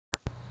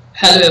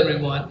Hello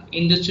everyone,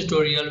 in this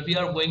tutorial we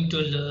are going to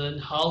learn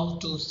how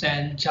to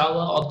send Java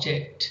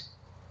object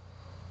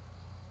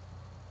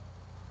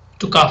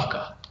to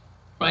Kafka,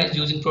 right,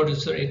 using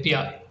producer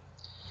API.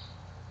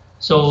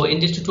 So in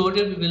this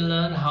tutorial we will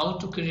learn how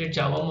to create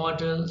Java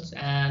models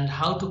and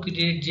how to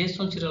create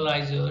JSON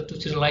serializer to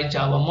serialize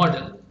Java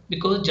model,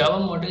 because Java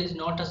model is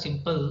not a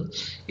simple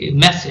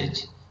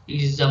message,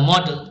 it is a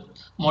model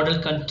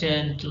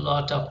content, a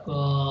lot of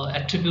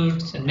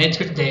attributes and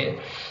methods there.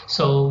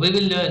 So we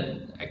will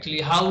learn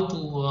actually how to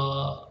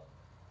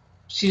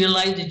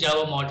serialize the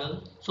Java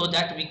model so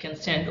that we can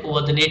send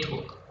over the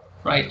network,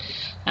 right?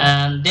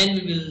 And then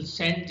we will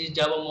send this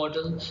Java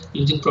model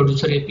using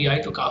producer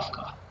API to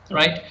Kafka,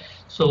 right?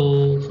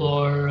 So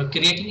for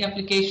creating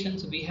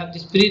applications, we have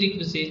this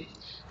prerequisite,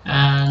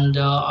 and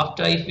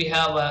after, if we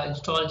have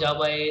installed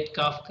Java 8,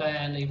 Kafka,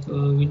 and if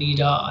we need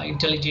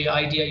IntelliJ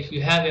IDEA, if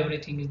you have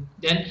everything,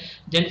 then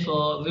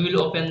for we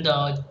will open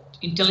the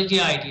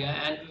IntelliJ IDEA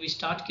and we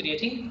start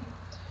creating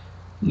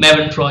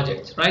Maven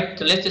projects, right?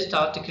 So let's just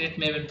start to create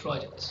Maven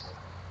projects.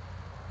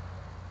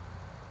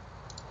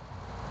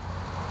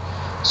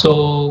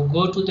 So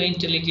go to the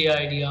IntelliJ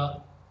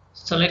IDEA,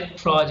 select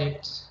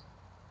projects,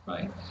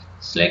 right?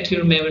 Select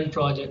your Maven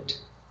project,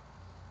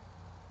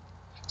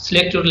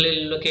 select your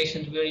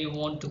locations where you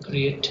want to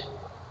create,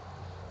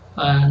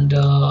 and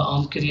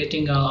I'm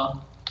creating a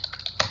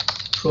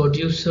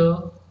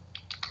producer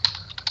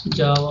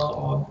Java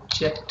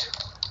object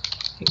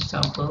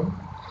example.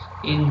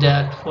 In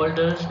that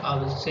folder I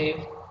will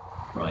save,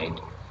 right?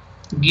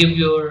 Give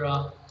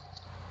your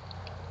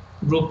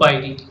group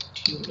ID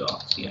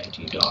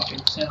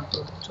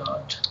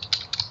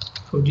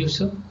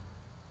to.cit.example.producer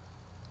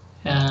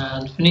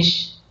and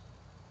finish.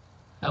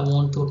 I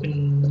want to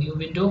open new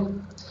window,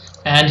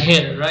 and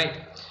here,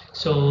 right,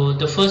 so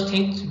the first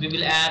thing we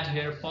will add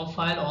here form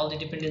file, all the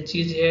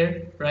dependencies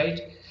here,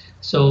 right?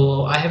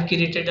 So I have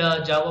created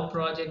a Java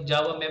project,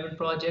 Java Maven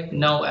project.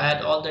 Now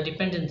add all the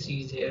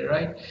dependencies here,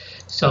 right?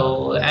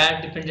 So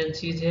add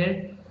dependencies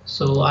here.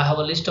 So I have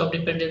a list of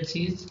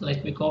dependencies.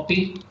 Let me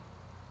copy.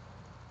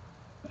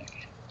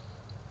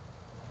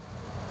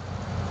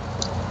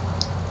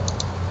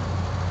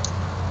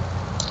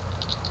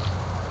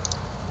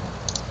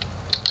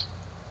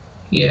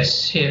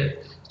 Yes, here.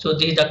 So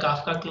this is the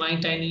Kafka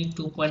client I need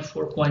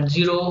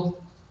 2.4.0,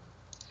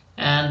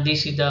 and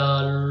this is the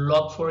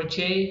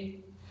log4j,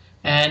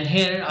 and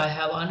here I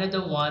have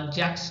another one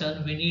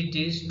Jackson. We need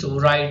this to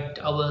write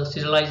our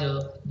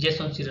serializer,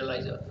 JSON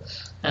serializer,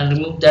 and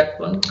remove that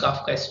one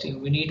Kafka stream.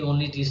 We need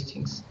only these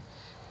things,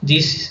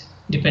 these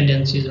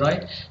dependencies,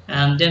 right?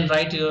 And then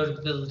write your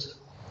build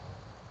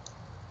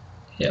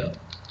here,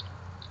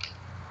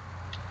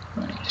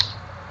 right?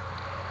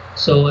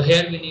 So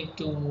here we need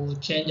to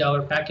change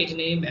our package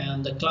name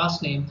and the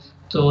class name.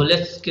 So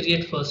let's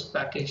create first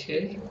package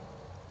here,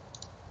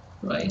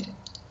 right?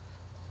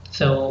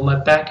 So my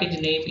package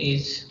name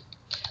is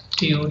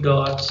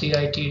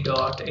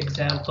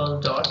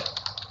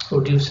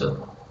tu.cit.example.producer,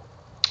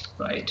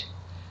 right?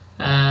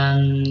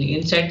 And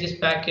inside this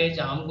package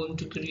I'm going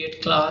to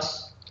create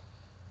class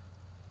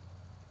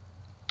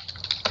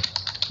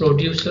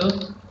producer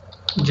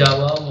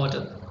Java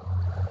model,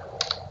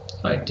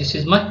 right? This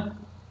is my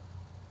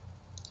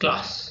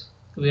class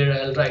where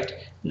I'll write.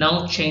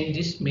 Now change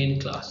this main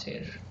class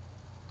here,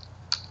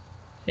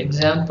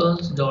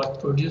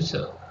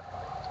 examples.producer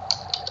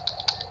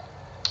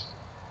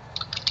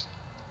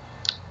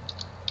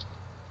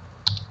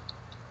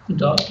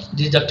dot,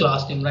 this is the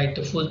class name, right?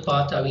 The full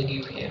path I will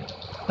give here,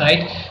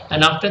 right?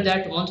 And after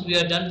that, once we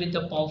are done with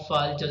the POM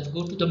file, just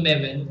go to the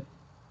Maven,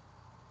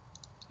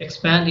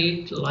 expand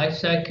it,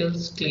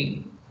 lifecycles,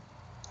 clean,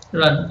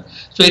 run.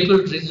 So it will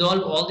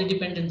resolve all the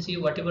dependency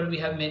whatever we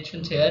have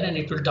mentioned here, and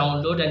it will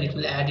download and it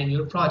will add in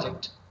your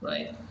project,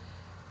 right?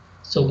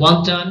 So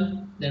once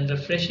done, then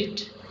refresh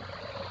it.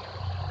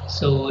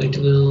 So it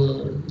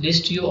will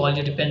list you all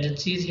your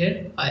dependencies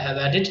here I have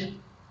added,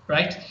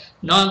 right?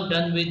 Now I'm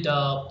done with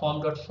the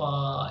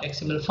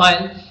pom.xml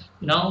file.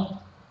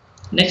 Now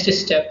next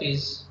step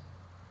is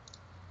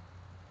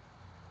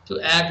to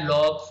add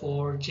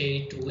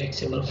log4j to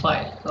XML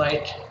file,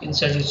 right?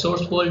 Insert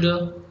resource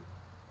folder,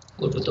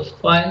 go to the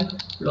file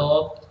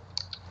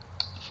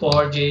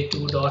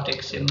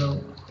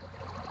log4j2.xml,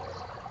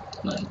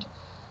 right?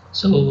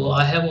 So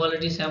I have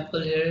already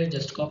sample here,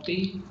 just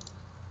copy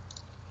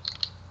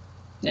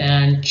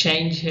and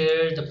change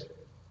here the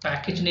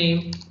package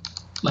name.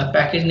 My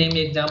package name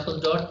is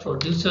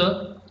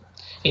example.producer.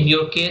 In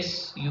your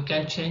case you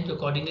can change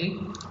accordingly,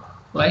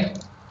 right?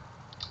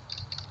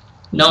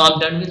 Now I'm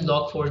done with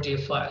log4j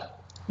file.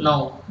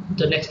 Now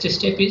the next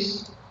step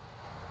is,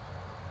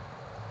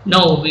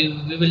 now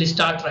we will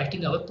start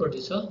writing our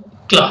producer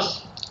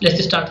class.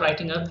 Let's start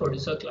writing our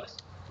producer class.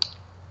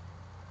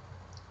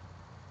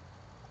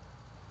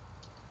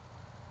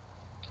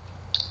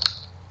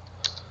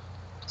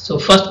 So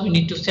first we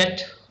need to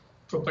set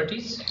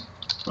properties,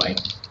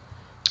 right?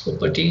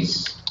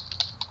 Properties,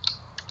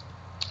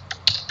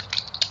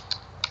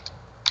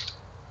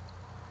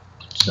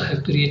 so I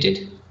have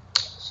created,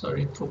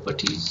 sorry,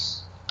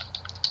 properties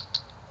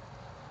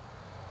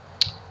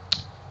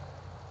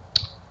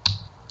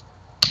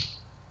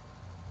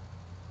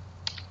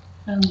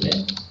and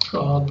then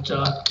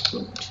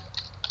prop.put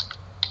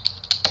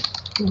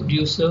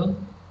producer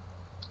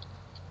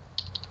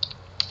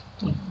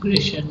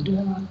configuration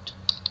dot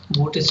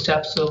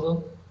bootstrap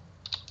server.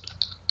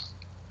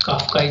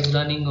 Kafka is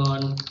running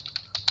on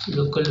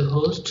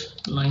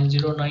localhost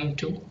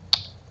 9092,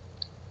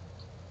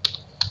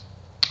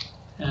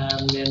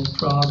 and then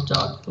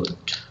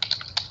prop.put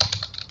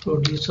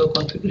producer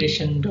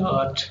configuration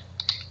dot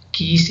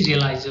key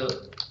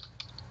serializer.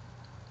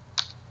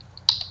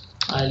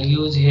 I'll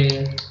use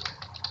here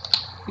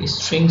a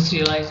string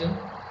serializer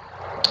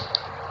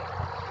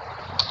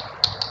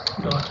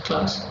dot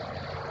class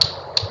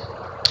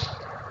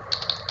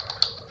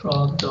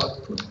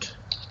prop.put.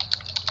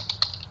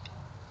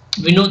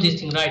 We know this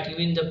thing, right?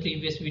 Even in the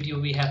previous video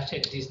we have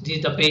said this.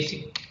 These are the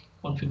basic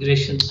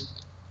configurations,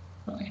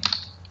 right?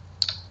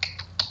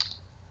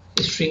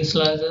 String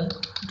serializer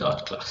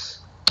dot class.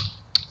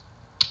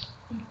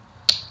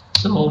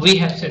 So we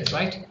have said,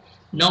 right?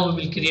 Now we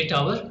will create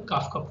our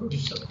Kafka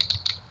producer.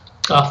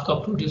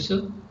 Kafka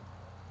producer.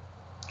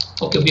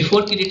 Okay,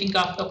 before creating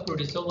Kafka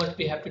producer, what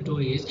we have to do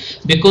is,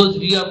 because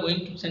we are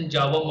going to send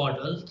Java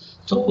models,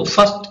 so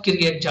first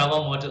create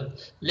Java model.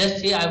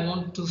 Let's say I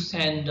want to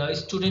send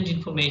student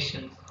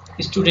information.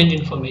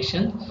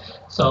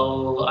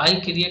 So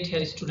I'll create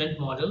here student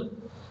model.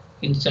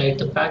 Inside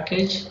the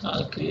package,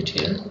 I'll create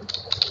here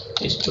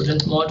a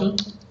student model,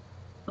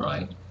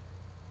 right?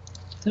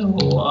 So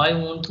I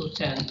want to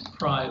send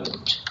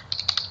private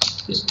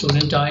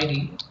student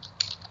ID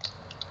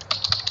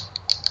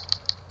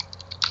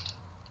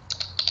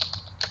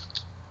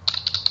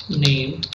name